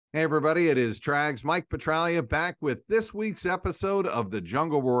Hey, everybody, it is Trags, Mike Petralia, back with this week's episode of the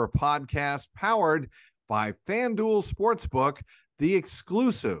JungleRoar podcast, powered by FanDuel Sportsbook, the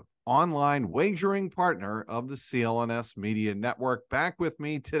exclusive online wagering partner of the CLNS Media Network. Back with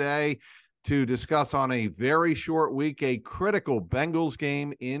me today to discuss on a very short week, a critical Bengals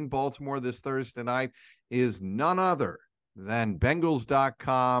game in Baltimore this Thursday night is none other than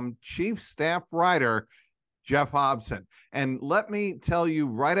Bengals.com chief staff writer, Geoff Hobson. And let me tell you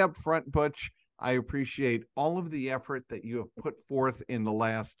right up front, Butch, I appreciate all of the effort that you have put forth in the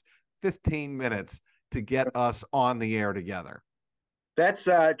last 15 minutes to get us on the air together. That's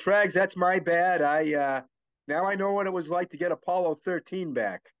Trags. That's my bad. I now I know what it was like to get Apollo 13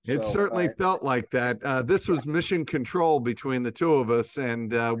 back. It So certainly felt like that. This was mission control between the two of us,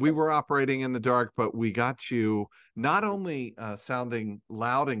 and we were operating in the dark, but we got you not only sounding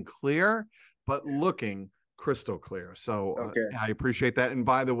loud and clear, but looking crystal clear. So okay. I appreciate that. And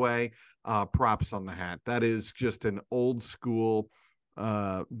by the way, props on the hat. That is just an old school,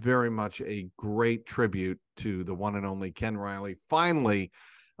 very much a great tribute to the one and only Ken Riley. Finally,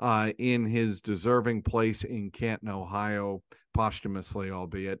 in his deserving place in Canton, Ohio, posthumously,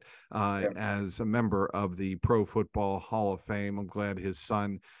 albeit, Yeah. as a member of the Pro Football Hall of Fame. I'm glad his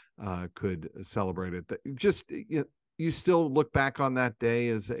son could celebrate it. Just you still look back on that day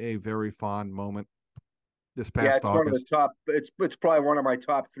as a very fond moment this Yeah, past it's one of the August. top. It's probably one of my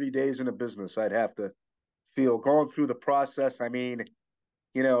top 3 days in the business. I'd have to feel going through the process. I mean,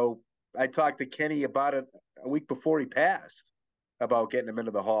 you know, I talked to Kenny about it a week before he passed about getting him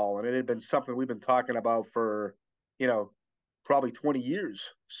into the hall, and it had been something we've been talking about for, you know, probably 20 years.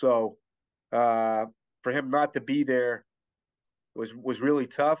 So uh, for him not to be there was really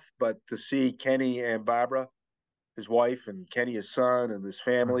tough. But to see Kenny and Barbara, his wife, and Kenny, his son, and his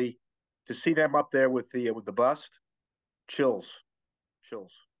Right. family, to see them up there with the bust, chills,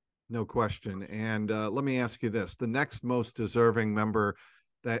 chills. No question. And let me ask you this: the next most deserving member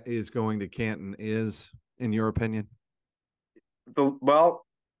that is going to Canton is, in your opinion? The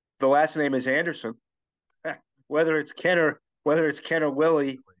last name is Anderson. Whether it's Ken or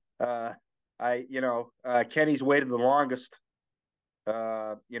Willie, uh, Kenny's waited the longest.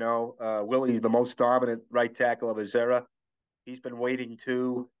 Willie's the most dominant right tackle of his era. He's been waiting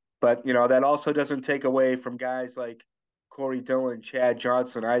too, but that also doesn't take away from guys like Corey Dillon, Chad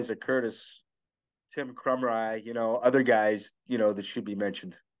Johnson, Isaac Curtis, Tim Crumry, other guys, that should be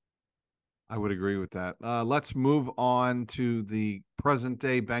mentioned. I would agree with that. Let's move on to the present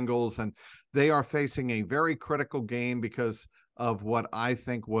day Bengals, and they are facing a very critical game because of what I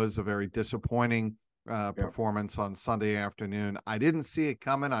think was a very disappointing Yeah. performance on Sunday afternoon. I didn't see it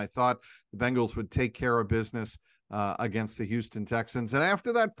coming. I thought the Bengals would take care of business against the Houston Texans. And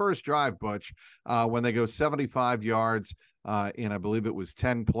after that first drive, Butch, when they go 75 yards in, I believe it was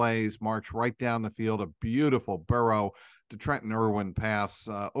 10 plays, march right down the field, a beautiful Burrow to Trenton Irwin pass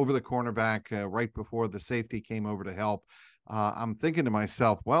over the cornerback right before the safety came over to help. I'm thinking to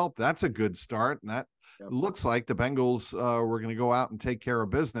myself, well, that's a good start. And that Yeah. looks like the Bengals were going to go out and take care of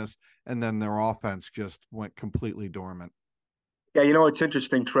business. And then their offense just went completely dormant. Yeah, it's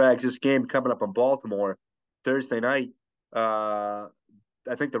interesting, Trags. This game coming up in Baltimore Thursday night. Uh,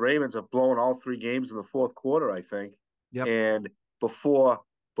 I think the Ravens have blown all 3 games in the fourth quarter, I think. Yep. And before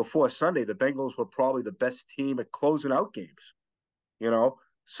before Sunday, the Bengals were probably the best team at closing out games. You know,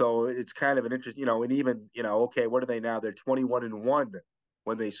 so it's kind of an interest. And even okay, what are they now? They're 21-1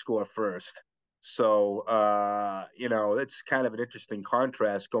 when they score first. So it's kind of an interesting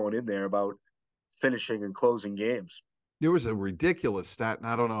contrast going in there about finishing and closing games. There was a ridiculous stat, and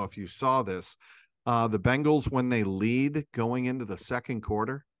I don't know if you saw this. The Bengals, when they lead going into the second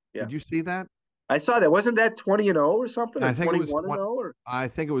quarter, Yeah. did you see that? I saw that. Wasn't that 20-0 or something, or I think it was 21-0 or I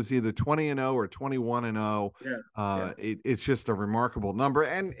think it was either 20-0 or 21-0. yeah, yeah, It's just a remarkable number,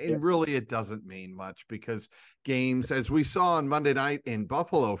 and yeah, really it doesn't mean much because games, as we saw on Monday night in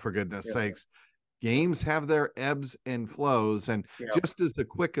Buffalo, for goodness yeah, sakes, yeah, games have their ebbs and flows. And yeah. just as a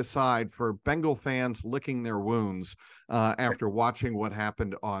quick aside for Bengal fans licking their wounds after watching what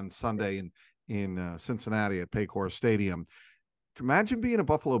happened on Sunday in Cincinnati at Paycor Stadium, imagine being a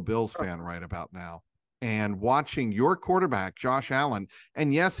Buffalo Bills fan right about now and watching your quarterback, Josh Allen.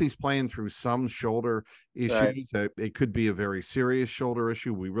 And yes, he's playing through some shoulder Right, issues. It could be a very serious shoulder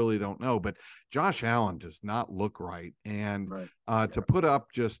issue. We really don't know. But Josh Allen does not look right. And right. to Yeah, put up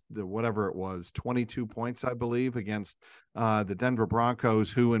just whatever it was, 22 points, I believe, against the Denver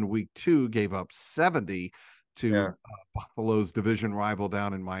Broncos, who in week 2 gave up 70 yeah. to Buffalo's division rival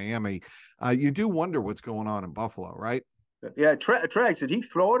down in Miami. You do wonder what's going on in Buffalo, right? Yeah, Trags, did he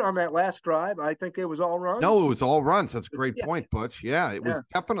throw it on that last drive? I think it was all No, runs. it was all runs. That's a great Yeah, point, Butch. Yeah, it yeah, was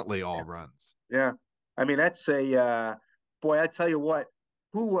definitely all runs. yeah. I mean, that's a boy. I tell you what,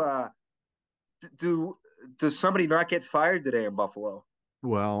 who do does somebody not get fired today in Buffalo?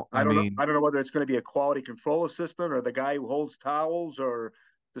 Well, I I don't know. mean, I don't know whether it's going to be a quality control assistant or the guy who holds towels or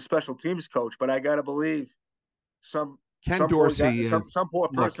the special teams coach. But I got to believe some Ken some poor guy, Dorsey is, some poor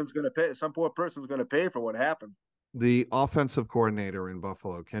look, person's going to pay. Some poor person's going to pay for what happened. the offensive coordinator in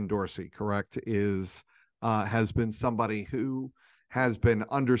Buffalo, Ken Dorsey, correct, is has been somebody who has been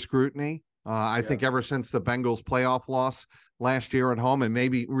under scrutiny. I Yeah, think ever since the Bengals playoff loss last year at home, and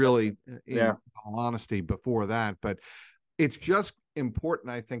maybe really, yeah, in all honesty, before that. But it's just important,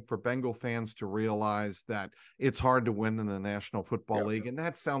 I think, for Bengal fans to realize that it's hard to win in the National Football yeah, League. And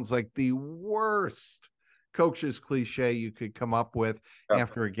that sounds like the worst coach's cliche you could come up with yeah.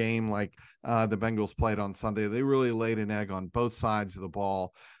 after a game like the Bengals played on Sunday. They really laid an egg on both sides of the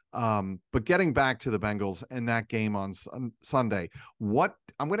ball. But getting back to the Bengals and that game on Sunday, what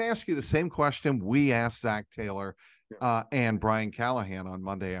I'm going to ask you the same question we asked Zach Taylor and Brian Callahan on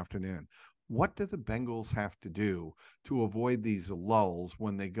Monday afternoon. What do the Bengals have to do to avoid these lulls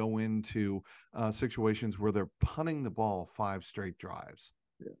when they go into situations where they're punting the ball 5 straight drives?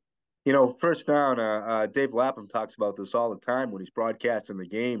 You know, first down. Dave Lapham talks about this all the time when he's broadcasting the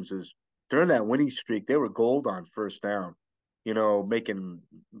games. Is during that winning streak, they were gold on first down. You know, making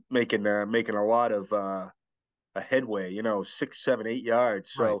a lot of a headway. You know, 6, 7, 8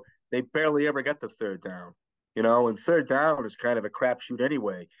 yards. Right. So they barely ever got the third down. You know, and third down is kind of a crapshoot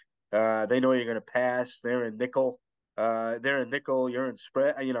anyway. They know you're going to pass. They're in nickel. They're in nickel. You're in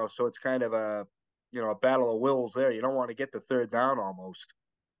spread. You know, so it's kind of a battle of wills there. You don't want to get the third down almost,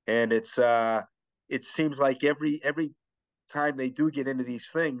 and it seems like every time they do get into these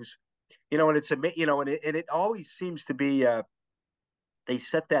things, and it's and it always seems to be they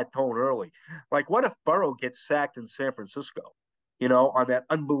set that tone early. Like, what if Burrow gets sacked in San Francisco? On that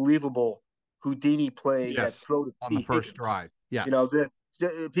unbelievable Houdini play, that Yes. throw to On the T first Higgins. drive. You know, Yes.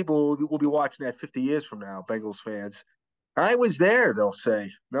 the people will be watching that 50 years from now, Bengals fans. I was there, they'll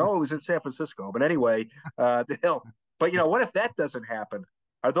say. No, it was in San Francisco. But anyway, they'll. But what if that doesn't happen?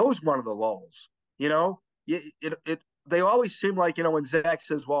 Are those one of the lulls? They always seem like when Zach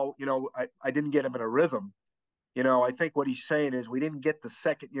says, "Well, I didn't get him in a rhythm." I think what he's saying is we didn't get the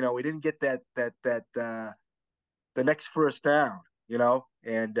second. We didn't get that the next first down.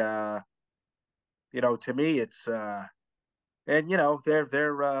 And to me, it's and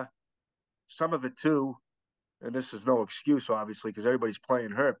they're some of it too, and this is no excuse, obviously, because everybody's playing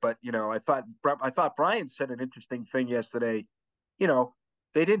hurt. But I thought Brian said an interesting thing yesterday. You know,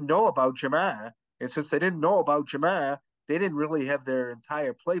 they didn't know about Jamar, and since they didn't know about Jamar, they didn't really have their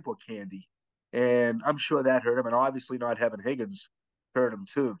entire playbook handy, and I'm sure that hurt him. And obviously, not having Higgins hurt him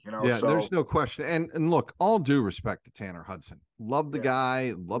too. Yeah, So there's no question. And look, all due respect to Tanner Hudson. Love the yeah,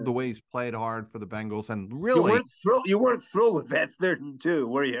 guy, love yeah. the way he's played hard for the Bengals. And You really, weren't thrilled. You weren't thrilled with that 3rd and 2,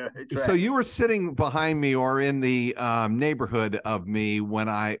 were you, so you Trax? were sitting behind me or in the neighborhood of me when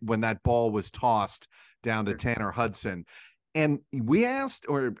that ball was tossed down to Tanner Hudson. And we asked,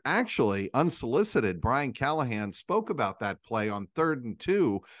 or actually unsolicited, Brian Callahan spoke about that play on 3rd and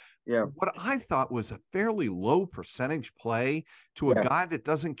 2. Yeah, What I thought was a fairly low percentage play to a yeah, guy that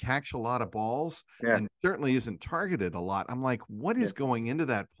doesn't catch a lot of balls yeah, and certainly isn't targeted a lot. I'm like, what yeah, is going into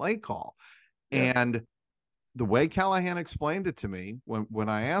that play call? yeah, And the way Callahan explained it to me when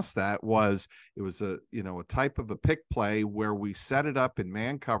I asked that was it was a type of a pick play where we set it up in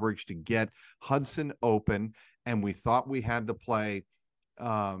man coverage to get Hudson open, and we thought we had the play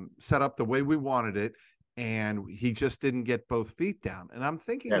set up the way we wanted it, and he just didn't get both feet down. And I'm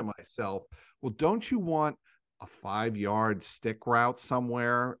thinking yeah, to myself, well, don't you want a 5-yard stick route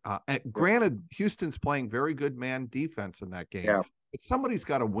somewhere? yeah, Granted, Houston's playing very good man defense in that game, yeah, but somebody's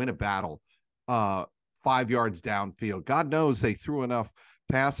got to win a battle. 5 yards downfield. God knows they threw enough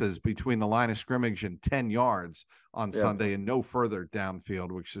passes between the line of scrimmage and 10 yards on yeah. Sunday and no further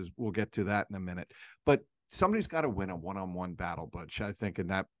downfield, which is, we'll get to that in a minute. But somebody's got to win a one-on-one battle, Butch, I think, in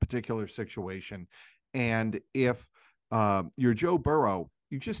that particular situation. And if you're Joe Burrow,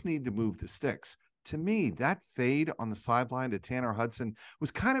 you just need to move the sticks. To me, that fade on the sideline to Tanner Hudson was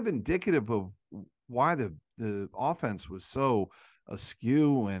kind of indicative of why the offense was so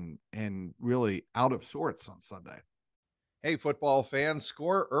askew and really out of sorts on Sunday. Hey, football fans,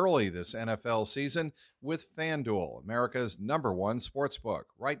 score early this NFL season with FanDuel, America's #1 sportsbook.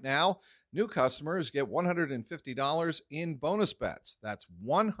 Right now, new customers get $150 in bonus bets. That's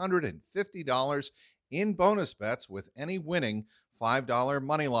 $150 in bonus bets with any winning $5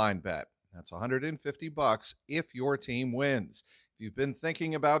 moneyline bet. That's $150 if your team wins. If you've been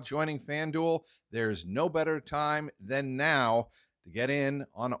thinking about joining FanDuel, there's no better time than now to get in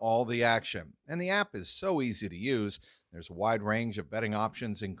on all the action. And the app is so easy to use. There's a wide range of betting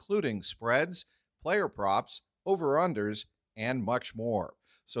options, including spreads, player props, over-unders, and much more.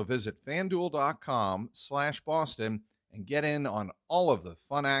 So visit FanDuel.com/Boston and get in on all of the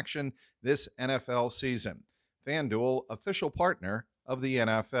fun action this NFL season. FanDuel, official partner of the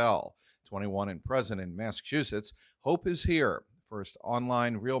NFL. 21 and present in Massachusetts. Hope is here. First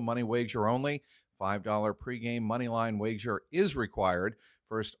online real money wager only. $5 pregame moneyline wager is required.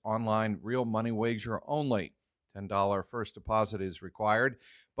 First online real money wager only. $10 first deposit is required.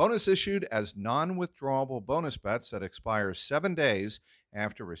 Bonus issued as non-withdrawable bonus bets that expire 7 days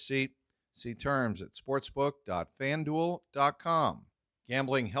after receipt. See terms at sportsbook.fanduel.com.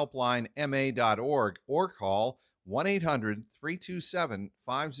 GamblingHelplineMA.org or call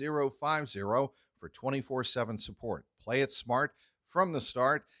 1-800-327-5050 for 24/7 support. Play it smart from the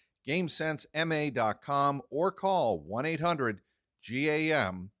start. GameSenseMA.com or call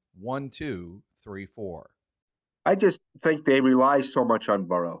 1-800-GAM-1234. I just think they rely so much on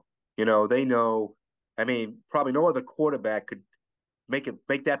Burrow. They know. I mean, probably no other quarterback could make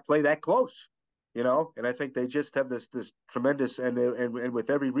that play that close. And I think they just have this tremendous and with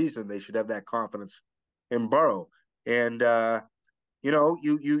every reason they should have that confidence in Burrow. And I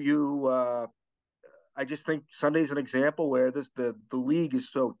just think Sunday's an example where the league is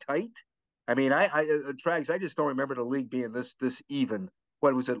so tight. I mean, Trags, I just don't remember the league being this even.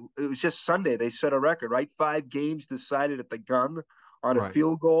 What was it? It was just Sunday. They set a record, right? 5 games decided at the gun on a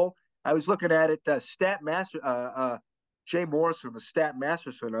field goal. I was looking at it. Jay Morrison, the stat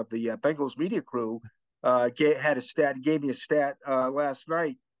masterson of the Bengals media crew, gave me a stat last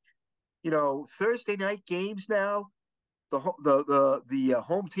night. Thursday night games now, the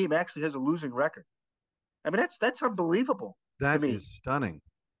home team actually has a losing record. I mean, that's unbelievable. That is stunning.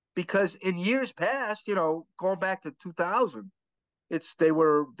 Because in years past, going back to 2000, they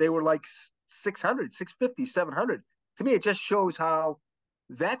were like 600, 650, 700. To me, it just shows how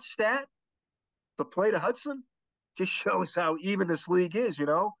that stat, the play to Hudson, just shows how even this league is.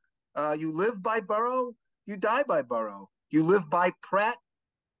 You live by Burrow, you die by Burrow. You live by Pratt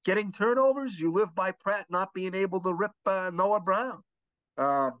getting turnovers. You live by Pratt not being able to rip Noah Brown.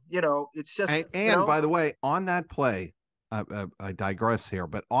 It's just. And by the way, on that play, I digress here,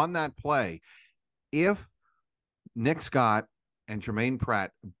 but on that play, if Nick Scott and Jermaine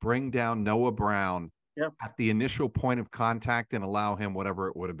Pratt bring down Noah Brown at the initial point of contact and allow him whatever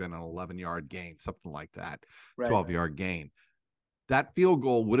it would have been, an 11-yard gain, something like that, 12-yard gain, that field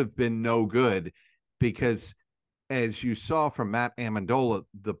goal would have been no good because, as you saw from Matt Amendola,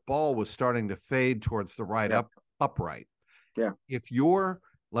 the ball was starting to fade towards the right upright. Yeah. If you're,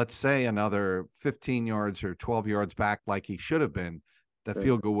 let's say, another 15 yards or 12 yards back like he should have been, that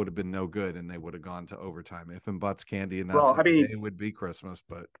field goal would have been no good, and they would have gone to overtime. If and buts candy, and it would be Christmas.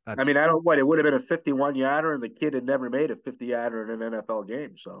 But it would have been a 51-yarder, and the kid had never made a 50-yarder in an NFL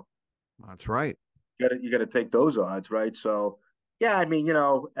game. So that's right. You got to take those odds, right? So yeah, I mean,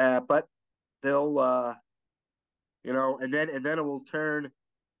 but they'll, and then it will turn,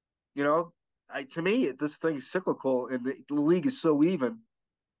 to me, this thing's cyclical, and the league is so even.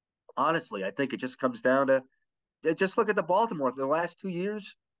 Honestly, I think it just comes down to. Just look at the Baltimore. The last 2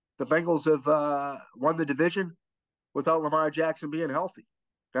 years, the Bengals have won the division without Lamar Jackson being healthy.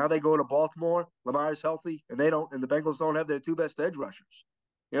 Now they go to Baltimore, Lamar's healthy, and the Bengals don't have their 2 best edge rushers.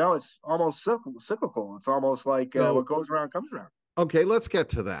 It's almost cyclical. It's almost like what goes around comes around. Okay, let's get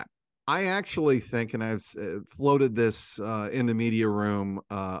to that. I actually think, and I've floated this in the media room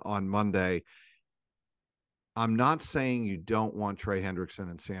on Monday, I'm not saying you don't want Trey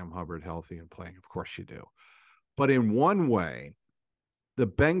Hendrickson and Sam Hubbard healthy and playing. Of course you do. But in one way, the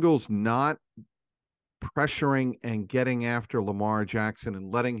Bengals not pressuring and getting after Lamar Jackson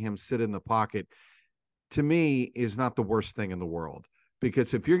and letting him sit in the pocket, to me, is not the worst thing in the world.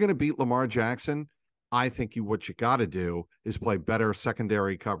 Because if you're going to beat Lamar Jackson, I think what you got to do is play better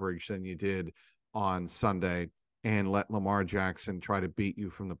secondary coverage than you did on Sunday and let Lamar Jackson try to beat you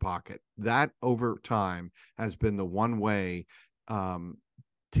from the pocket. That over time has been the one way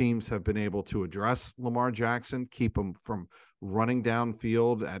teams have been able to address Lamar Jackson, keep him from running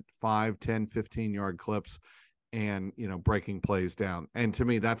downfield at 5, 10, 15-yard clips and, breaking plays down. And to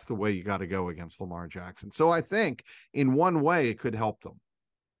me, that's the way you got to go against Lamar Jackson. So I think in one way it could help them.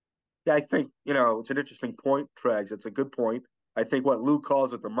 Yeah, I think, it's an interesting point, Trags. It's a good point. I think what Lou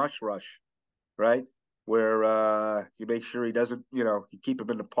calls it the mush rush, right? Where you make sure he doesn't, you keep him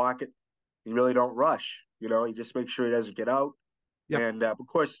in the pocket. You really don't rush, you just make sure he doesn't get out. Yep. And of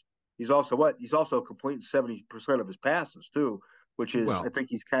course, He's also what? He's also completing 70% of his passes too, which is I Well,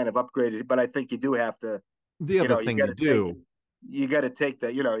 think he's kind of upgraded. But I think you do have to, the other you thing got you to take do, you got to take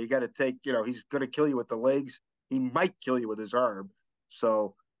that. You got to take. He's going to kill you with the legs. He might kill you with his arm.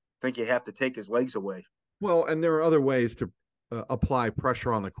 So I think you have to take his legs away. well, and there are other ways to apply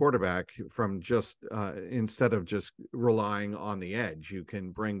pressure on the quarterback from just instead of just relying on the edge. You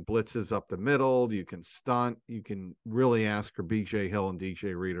can bring blitzes up the middle. You can stunt. You can really ask for BJ Hill and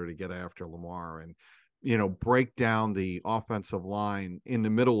DJ Reader to get after Lamar and break down the offensive line in the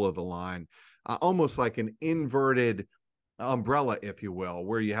middle of the line, almost like an inverted umbrella, if you will,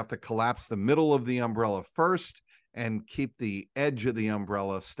 where you have to collapse the middle of the umbrella first and keep the edge of the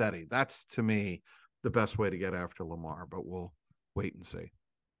umbrella steady. That's to me the best way to get after Lamar, but we'll wait and see.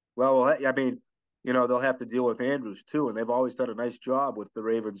 Well, I mean, they'll have to deal with Andrews too, and they've always done a nice job with the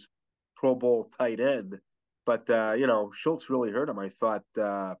Ravens' Pro Bowl tight end. But Schultz really hurt him. I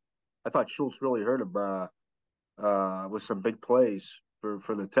thought Schultz really hurt him with some big plays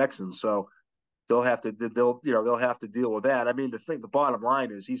for the Texans. So they'll have to deal with that. I mean, the bottom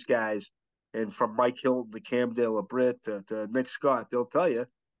line is these guys, and from Mike Hilton to Cam De La Britt to Nick Scott, they'll tell you,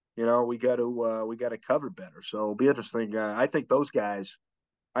 we got to cover better. So it'll be interesting. I think those guys,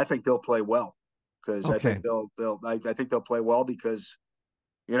 I think they'll play well because Okay. I think they'll play well because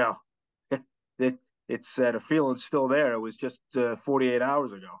you know it it's the feeling's still there. It was just 48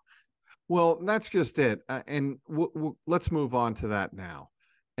 hours ago. Well, that's just it. And let's move on to that now.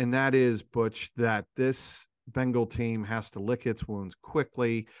 And that is, Butch, that this Bengal team has to lick its wounds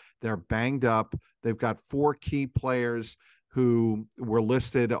quickly. They're banged up. They've got 4 key players who were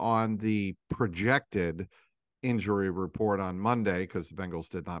listed on the projected injury report on Monday because the Bengals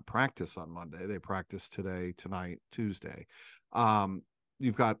did not practice on Monday. They practiced today, tonight, Tuesday.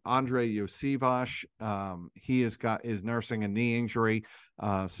 You've got Andre Yosivas. He is nursing a knee injury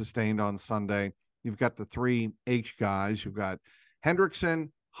sustained on Sunday. You've got the 3 H guys. You've got Hendrickson,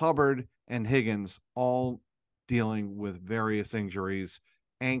 Hubbard, and Higgins all dealing with various injuries.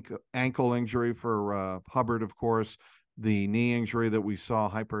 Ankle injury for Hubbard, of course. The knee injury that we saw,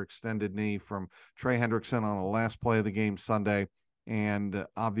 hyperextended knee from Trey Hendrickson on the last play of the game Sunday. And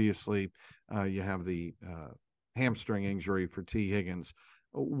obviously, you have the hamstring injury for T. Higgins.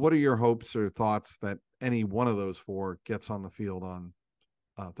 What are your hopes or thoughts that any one of those 4 gets on the field on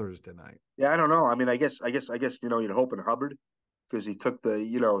Thursday night? Yeah, I don't know. I mean, I guess you're hoping Hubbard because he took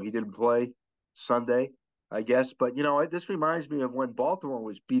he didn't play Sunday, I guess. But this reminds me of when Baltimore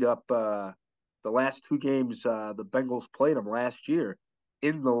was beat up the last 2 games the Bengals played them last year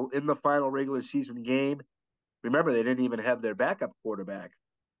in the final regular season game. Remember, they didn't even have their backup quarterback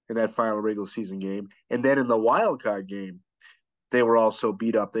in that final regular season game, and then in the wild card game, they were also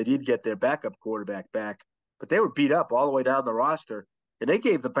beat up. They did get their backup quarterback back, but they were beat up all the way down the roster, and they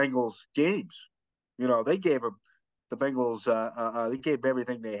gave the Bengals games. They gave them the Bengals. They gave them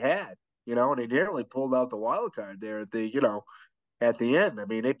everything they had. And they nearly pulled out the wild card there at the end. I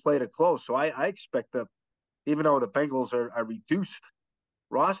mean, they played it close. So I expect them, even though the Bengals are reduced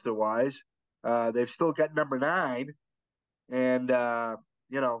roster wise, they've still got number 9, and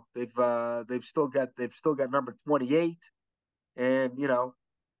they've still got number 28, and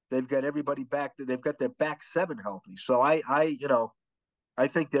they've got everybody back. They've got their back 7 healthy. So I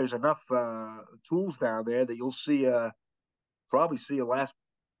think there's enough tools down there that you'll probably see a last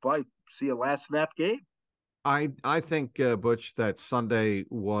snap game. I think, Butch, that Sunday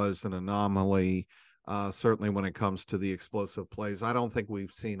was an anomaly, certainly when it comes to the explosive plays. I don't think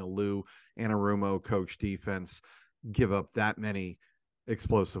we've seen a Lou Anarumo coach defense give up that many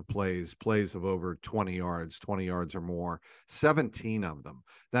explosive plays of over 20 yards or more, 17 of them.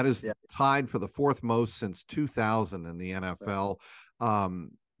 That is tied for the 4th most since 2000 in the NFL.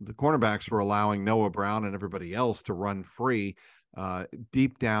 The cornerbacks were allowing Noah Brown and everybody else to run free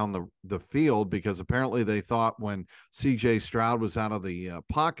deep down the field because apparently they thought when C.J. Stroud was out of the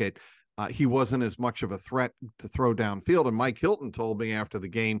pocket, he wasn't as much of a threat to throw downfield. And Mike Hilton told me after the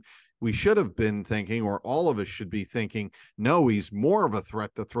game, we should have been thinking, or all of us should be thinking, no, he's more of a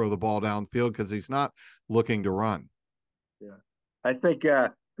threat to throw the ball downfield because he's not looking to run. Yeah, I think I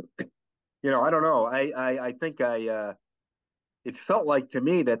don't know. I think it felt like to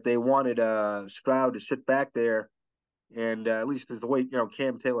me that they wanted Stroud to sit back there, and at least as the way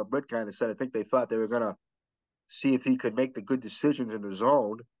Cam Taylor Britt kind of said, I think they thought they were going to see if he could make the good decisions in the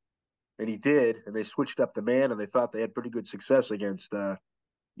zone, and he did. And they switched up the man, and they thought they had pretty good success against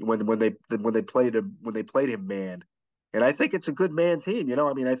when they played him man. And I think it's a good man team.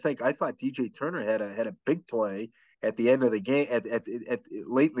 I mean, I thought DJ Turner had a big play at the end of the game, at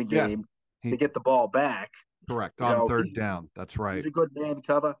late in the game Yes, to get the ball back. correct on 3rd down. That's right. He's a good man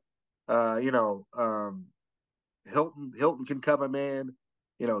cover. You know, Hilton can cover man.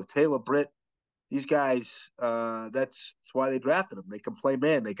 You know, Taylor Britt. These guys, that's why they drafted them. They can play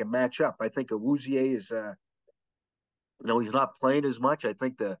man. They can match up. I think Awuzie is, he's not playing as much. I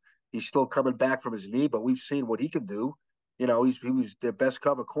think he's still coming back from his knee, but we've seen what he can do. You know, he was their best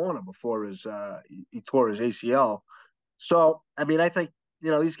cover corner before he tore his ACL. So, I mean, I think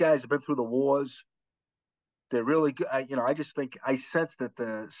these guys have been through the wars. They're really good. I just think I sense that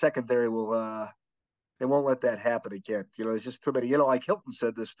the secondary will they won't let that happen again. There's just too many. Like Hilton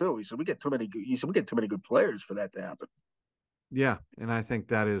said this too. He said we get too many. He said we get too many good players for that to happen. Yeah, and I think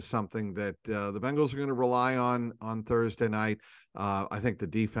that is something that the Bengals are going to rely on Thursday night. I think the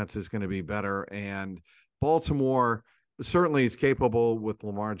defense is going to be better, and Baltimore certainly is capable with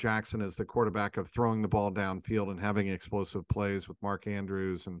Lamar Jackson as the quarterback of throwing the ball downfield and having explosive plays with Mark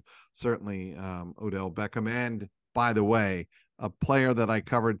Andrews and certainly Odell Beckham. And by the way, a player that I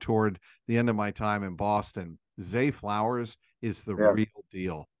covered toward the end of my time in Boston, Zay Flowers, is the Yeah, real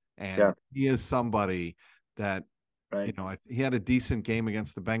deal, and yeah, he is somebody that right. he had a decent game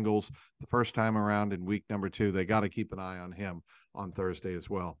against the Bengals the first time around in week number 2. They got to keep an eye on him on Thursday as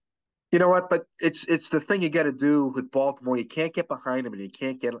well. You know what? But it's the thing you got to do with Baltimore. You can't get behind them, and you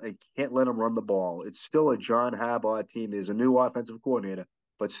can't let them run the ball. It's still a John Harbaugh team. There's a new offensive coordinator,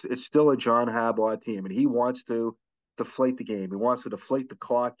 but it's still a John Harbaugh team, and he wants to deflate the game. He wants to deflate the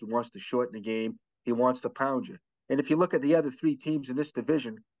clock. He wants to shorten the game. He wants to pound you. And if you look at the other 3 teams in this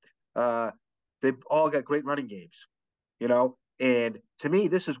division, uh, they've all got great running games. And to me,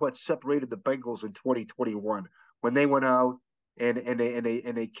 this is what separated the Bengals in 2021 when they went out and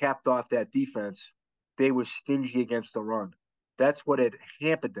they capped off that defense. They were stingy against the run. That's what had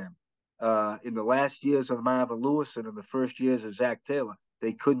hampered them in the last years of Marvin Lewis and in the first years of Zach Taylor.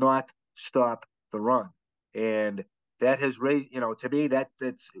 They could not stop the run, and that has raised. To me,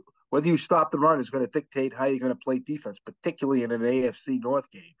 that's whether you stop the run is going to dictate how you're going to play defense, particularly in an AFC North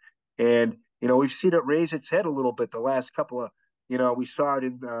game. And we've seen it raise its head a little bit the last couple of. We saw it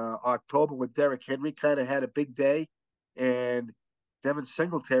in October when Derrick Henry kind of had a big day, and Devin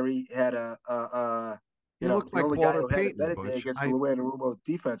Singletary had He looked the like only guy Walter who had a Payton, better day Butch. against the Luanarumo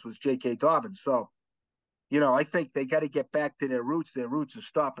defense was J.K. Dobbins. So, I think they got to get back to their roots. Their roots are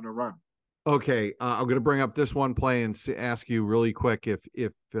stopping the run. Okay, I'm going to bring up this one play and ask you really quick if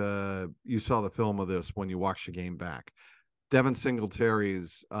you saw the film of this when you watched the game back. Devin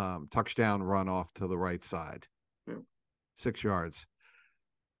Singletary's touchdown run off to the right side, Yeah. 6 yards.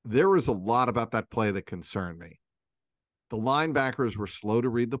 There was a lot about that play that concerned me. The linebackers were slow to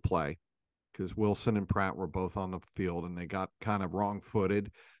read the play because Wilson and Pratt were both on the field and they got kind of wrong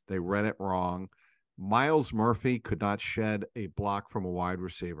footed. They read it wrong. Myles Murphy could not shed a block from a wide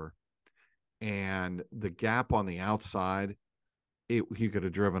receiver. And the gap on the outside, he could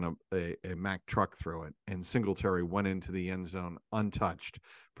have driven a Mack truck through it. And Singletary went into the end zone untouched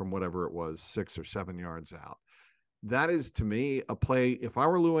from whatever it was, 6 or 7 yards out. That is, to me, a play. If I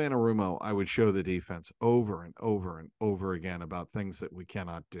were Lou Anarumo, I would show the defense over and over and over again about things that we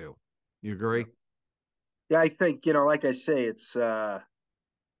cannot do. You agree? Yeah, I think like I say, it's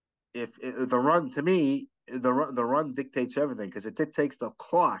if the run to me, the run dictates everything because it dictates the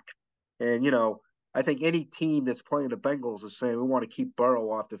clock, and I think any team that's playing the Bengals is saying we want to keep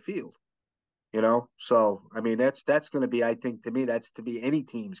Burrow off the field. So I mean that's going to be, I think, to me, that's to be any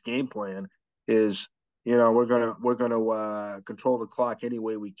team's game plan is we're gonna control the clock any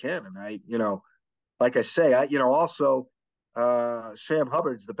way we can. And like I say, also Sam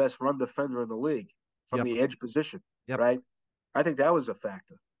Hubbard's the best run defender in the league from Yep. the edge position, Yep. right? I think that was a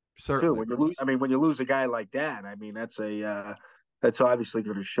factor too. Certainly. When you lose a guy like that, I mean that's obviously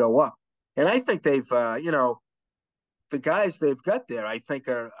going to show up. And I think they've the guys they've got there, I think,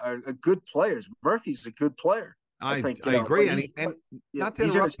 are good players. Murphy's a good player. I I think, I agree. but And not to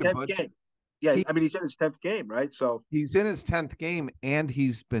he's in his interrupt you, 10th Butch, game. Yeah, he I mean, he's in his 10th game, right? So, he's in his 10th game and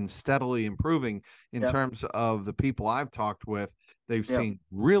he's been steadily improving in yeah, terms of the people I've talked with. They've yeah, seen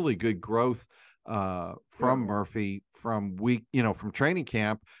really good growth yeah, from Murphy from from training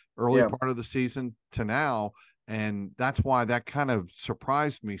camp, early yeah, part of the season to now. And that's why that kind of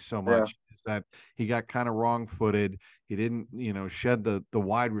surprised me so yeah. much is that he got kind of wrong footed. He didn't, shed the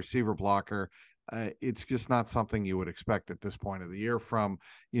wide receiver blocker. It's just not something you would expect at this point of the year from,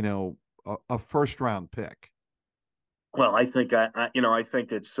 a first round pick. Well, I think I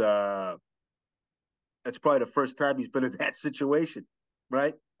think it's probably the first time he's been in that situation,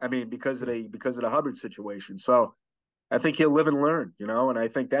 right? I mean, because of the Hubbard situation. So I think he'll live and learn, and I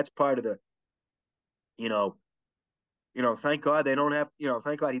think that's part of the, you know, thank God they don't have,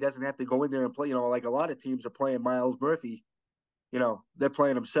 thank God he doesn't have to go in there and play, like a lot of teams are playing Myles Murphy, they're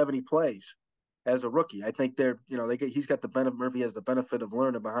playing him 70 plays as a rookie. I think he's got the benefit. Murphy has the benefit of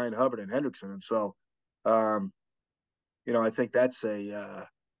learning behind Hubbard and Hendrickson, and so, I think that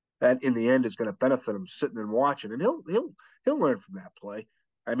in the end is going to benefit him sitting and watching, and he'll learn from that play.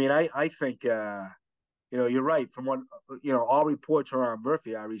 I mean, I think you're right. From what all reports are on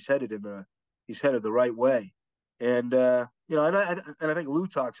Murphy are he's headed the right way, and and I think Lou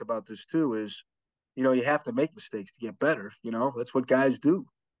talks about this too. Is you have to make mistakes to get better. That's what guys do.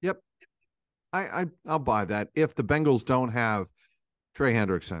 Yep. I'll buy that. If the Bengals don't have Trey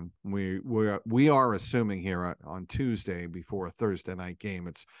Hendrickson, we are assuming here on Tuesday before a Thursday night game,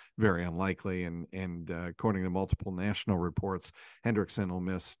 it's very unlikely, and according to multiple national reports, Hendrickson will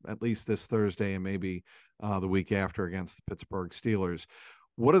miss at least this Thursday and maybe the week after against the Pittsburgh Steelers.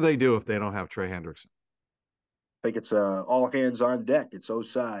 What do they do if they don't have Trey Hendrickson? I think it's all hands on deck. It's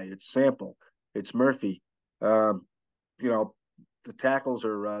Osai, it's Sample, it's Murphy. You know, the tackles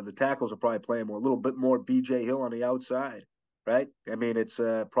are probably playing a little bit more BJ Hill on the outside, right? I mean, it's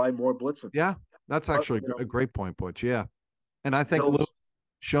probably more blitzing. Yeah, that's actually a great point, Butch. Yeah, and I think Lou's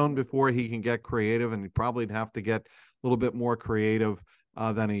shown before he can get creative, and he'd probably have to get a little bit more creative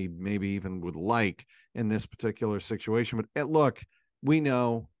than he maybe even would like in this particular situation. But look, we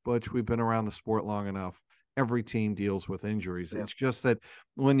know, Butch, we've been around the sport long enough. Every team deals with injuries. Yeah. It's just that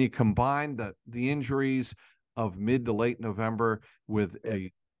when you combine the injuries of mid to late November with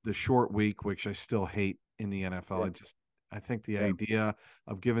the short week, which I still hate in the NFL, I think the idea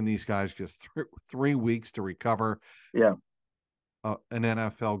of giving these guys just 3 weeks to recover an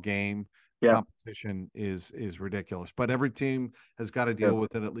NFL game competition is ridiculous. But every team has got to deal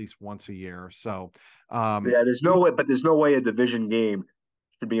with it at least once a year. So there's no way a division game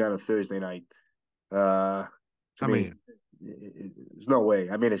should be on a Thursday night. There's no way.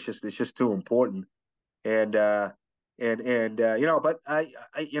 I mean, it's just too important. And but I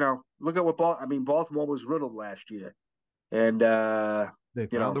look at Baltimore was riddled last year, and they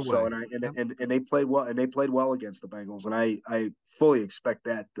found a way. And they played well, against the Bengals, and I fully expect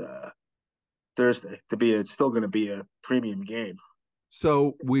that Thursday to be it's still going to be a premium game.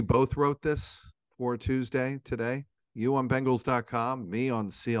 So we both wrote this for Tuesday today. You on Bengals.com, me on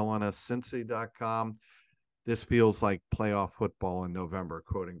CLNSCincy.com. This feels like playoff football in November,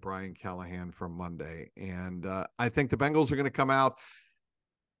 quoting Brian Callahan from Monday. And I think the Bengals are going to come out.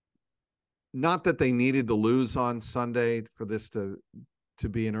 Not that they needed to lose on Sunday for this to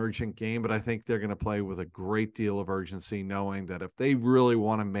be an urgent game, but I think they're going to play with a great deal of urgency, knowing that if they really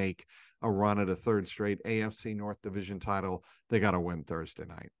want to make a run at a third straight AFC North Division title, they got to win Thursday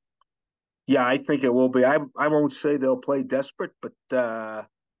night. Yeah, I think it will be. I won't say they'll play desperate, but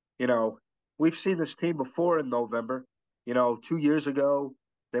we've seen this team before in November. 2 years ago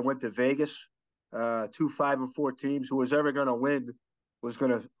they went to Vegas. 2 5-4 teams. Who was ever going to win was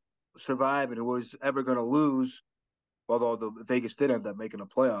going to survive, and who was ever going to lose. Although the Vegas did end up making the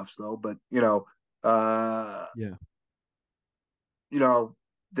playoffs, though. But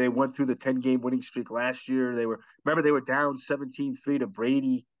they went through the 10-game winning streak last year. They were down 17-3 to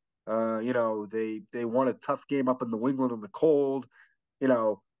Brady. They won a tough game up in New England in the cold.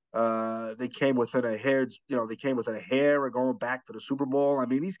 They came within a hair. They came within a hair of going back to the Super Bowl. I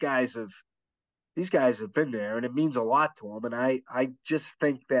mean, these guys have been there, and it means a lot to them. And I just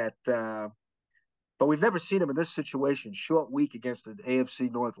think that, but we've never seen them in this situation. Short week against the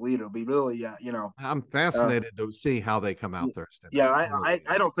AFC North leader will be really, I'm fascinated to see how they come out Thursday. Yeah,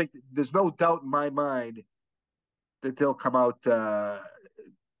 I don't think there's no doubt in my mind that they'll come out.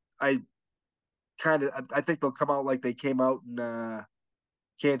 I think they'll come out like they came out in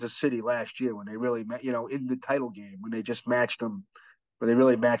Kansas City last year when they really met, in the title game when they just matched them, when they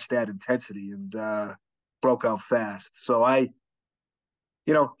really matched that intensity and broke out fast. So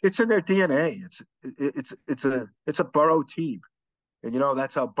it's in their DNA. It's a Burrow team, and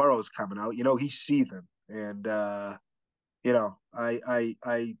that's how Burrow's coming out. He's seething, and I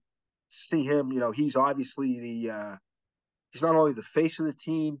see him. He's obviously he's not only the face of the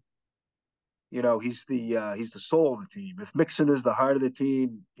team. He's the soul of the team. If Mixon is the heart of the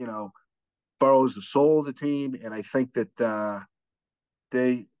team, Burrow's the soul of the team, and I think that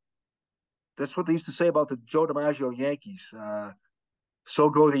that's what they used to say about the Joe DiMaggio Yankees. So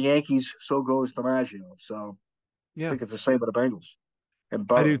go the Yankees, so goes DiMaggio. So I think it's the same with the Bengals. And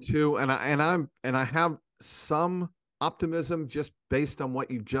Burrow. I do too, and I have some optimism just based on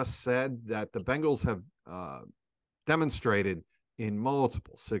what you just said that the Bengals have demonstrated in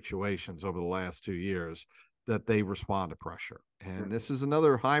multiple situations over the last 2 years that they respond to pressure. And this is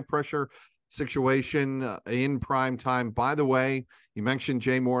another high pressure situation in prime time. By the way, you mentioned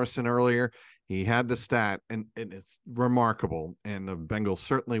Jay Morrison earlier. He had the stat, and it's remarkable, and the Bengals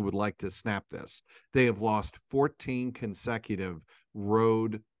certainly would like to snap this. They have lost 14 consecutive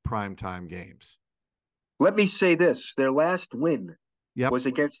road primetime games. Let me say this. Their last win Yep. was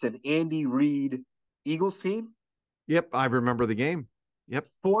against an Andy Reid Eagles team. Yep, I remember the game. Yep.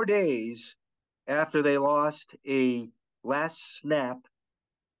 4 days after they lost a last snap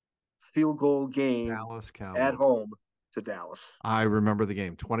field goal game Dallas Cowboys at home to Dallas. I remember the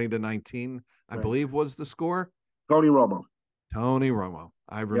game. 20-19, I believe, was the score. Tony Romo.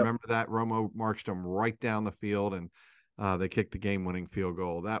 I remember that. Romo marched them right down the field, and they kicked the game-winning field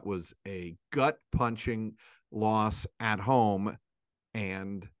goal. That was a gut-punching loss at home.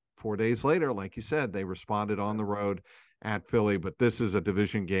 And 4 days later, like you said, they responded on the road at Philly. But this is a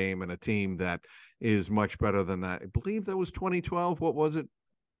division game and a team that is much better than that. I believe that was 2012. What was it?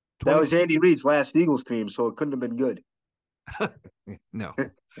 That was Andy Reid's last Eagles team, so it couldn't have been good. No,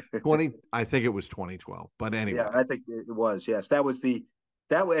 I think it was 2012. But anyway, yeah, I think it was. Yes, that was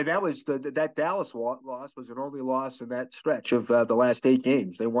that Dallas loss was an only loss in that stretch of the last 8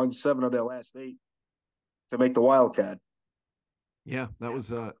 games. They won 7 of their last 8 to make the wild card. Yeah, that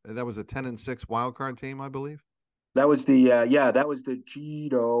was a 10-6 wild card team, I believe. That was the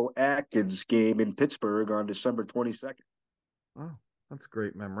Geno Atkins game in Pittsburgh on December 22nd. Oh, that's a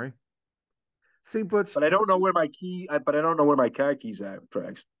great memory. See, but I don't know where my car keys are,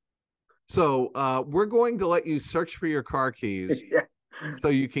 Trags. So we're going to let you search for your car keys yeah. so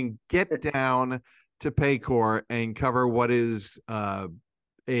you can get down to Paycor and cover what is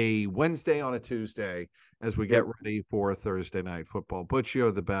a Wednesday on a Tuesday as we get ready for Thursday night football. Butch,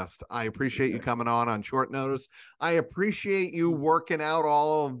 you're the best. I appreciate you coming on short notice. I appreciate you working out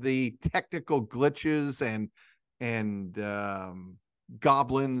all of the technical glitches and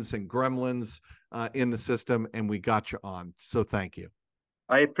goblins and gremlins in the system, and we got you on. So thank you.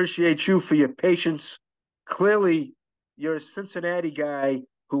 I appreciate you for your patience. Clearly, you're a Cincinnati guy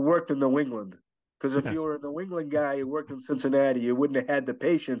who worked in New England. Because if you were a New England guy who worked in Cincinnati, you wouldn't have had the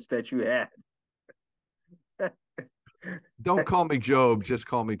patience that you had. Don't call me Job, just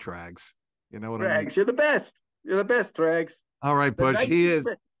call me Trags. You know what Trags, I mean? you're the best. You're the best, Trags. All right, Butch. He is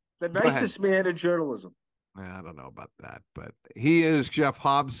the nicest man in journalism. I don't know about that, but he is Geoff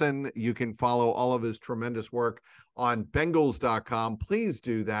Hobson. You can follow all of his tremendous work on Bengals.com. Please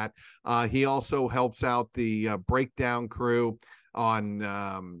do that. He also helps out the breakdown crew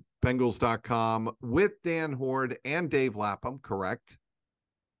on Bengals.com with Dan Horde and Dave Lapham, correct?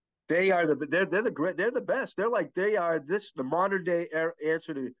 They're the best. The modern day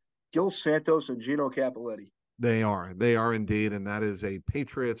answer to Gil Santos and Gino Cappelletti. They are indeed, and that is a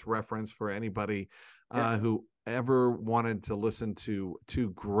Patriots reference for anybody who ever wanted to listen to two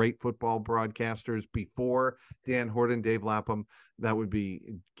great football broadcasters before Dan Horde and Dave Lapham. That would be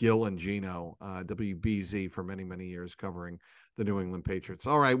Gil and Gino, WBZ for many, many years covering the New England Patriots.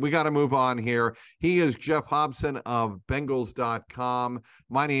 All right, we got to move on here. He is Geoff Hobson of Bengals.com.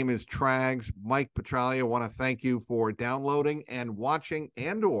 My name is Trags. Mike Petralia, want to thank you for downloading and watching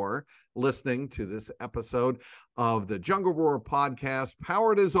and or listening to this episode of the Jungle Roar podcast,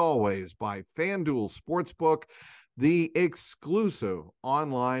 powered as always by FanDuel Sportsbook, the exclusive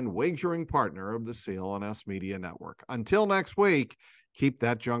online wagering partner of the CLNS Media Network. Until next week, keep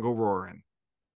that jungle roaring.